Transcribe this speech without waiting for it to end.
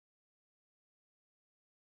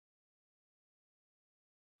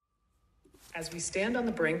As we stand on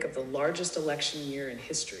the brink of the largest election year in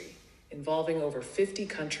history, involving over 50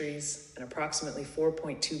 countries and approximately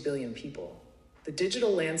 4.2 billion people, the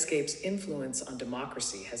digital landscape's influence on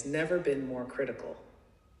democracy has never been more critical.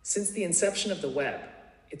 Since the inception of the web,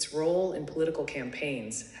 its role in political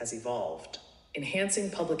campaigns has evolved,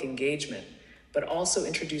 enhancing public engagement, but also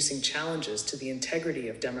introducing challenges to the integrity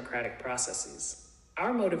of democratic processes.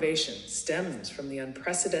 Our motivation stems from the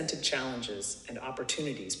unprecedented challenges and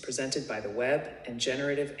opportunities presented by the web and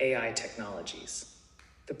generative AI technologies.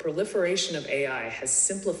 The proliferation of AI has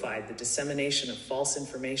simplified the dissemination of false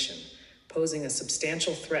information, posing a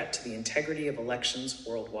substantial threat to the integrity of elections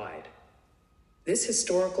worldwide. This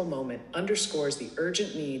historical moment underscores the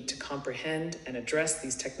urgent need to comprehend and address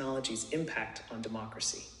these technologies' impact on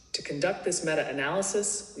democracy. To conduct this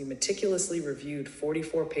meta-analysis, we meticulously reviewed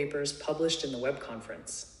 44 papers published in the web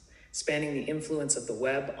conference, spanning the influence of the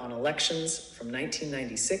web on elections from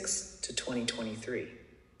 1996 to 2023.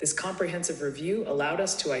 This comprehensive review allowed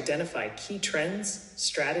us to identify key trends,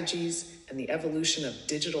 strategies, and the evolution of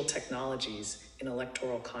digital technologies in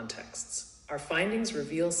electoral contexts. Our findings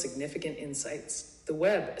reveal significant insights. The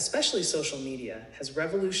web, especially social media, has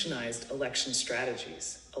revolutionized election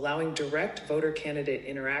strategies, allowing direct voter-candidate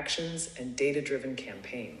interactions and data-driven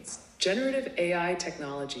campaigns. Generative AI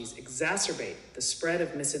technologies exacerbate the spread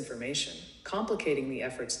of misinformation, complicating the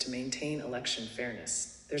efforts to maintain election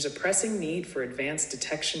fairness. There's a pressing need for advanced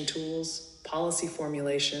detection tools, policy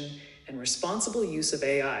formulation, and responsible use of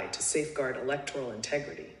AI to safeguard electoral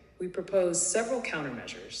integrity. We propose several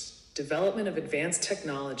countermeasures. Development of advanced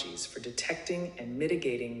technologies for detecting and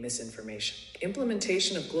mitigating misinformation.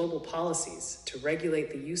 Implementation of global policies to regulate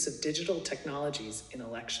the use of digital technologies in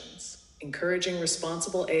elections. Encouraging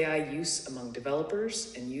responsible AI use among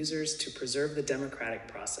developers and users to preserve the democratic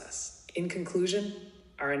process. In conclusion,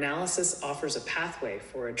 our analysis offers a pathway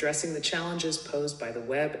for addressing the challenges posed by the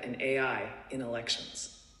web and AI in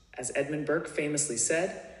elections. As Edmund Burke famously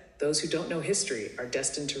said, those who don't know history are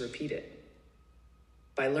destined to repeat it.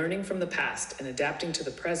 By learning from the past and adapting to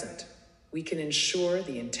the present, we can ensure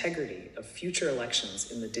the integrity of future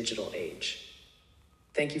elections in the digital age.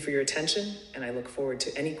 Thank you for your attention, and I look forward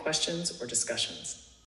to any questions or discussions.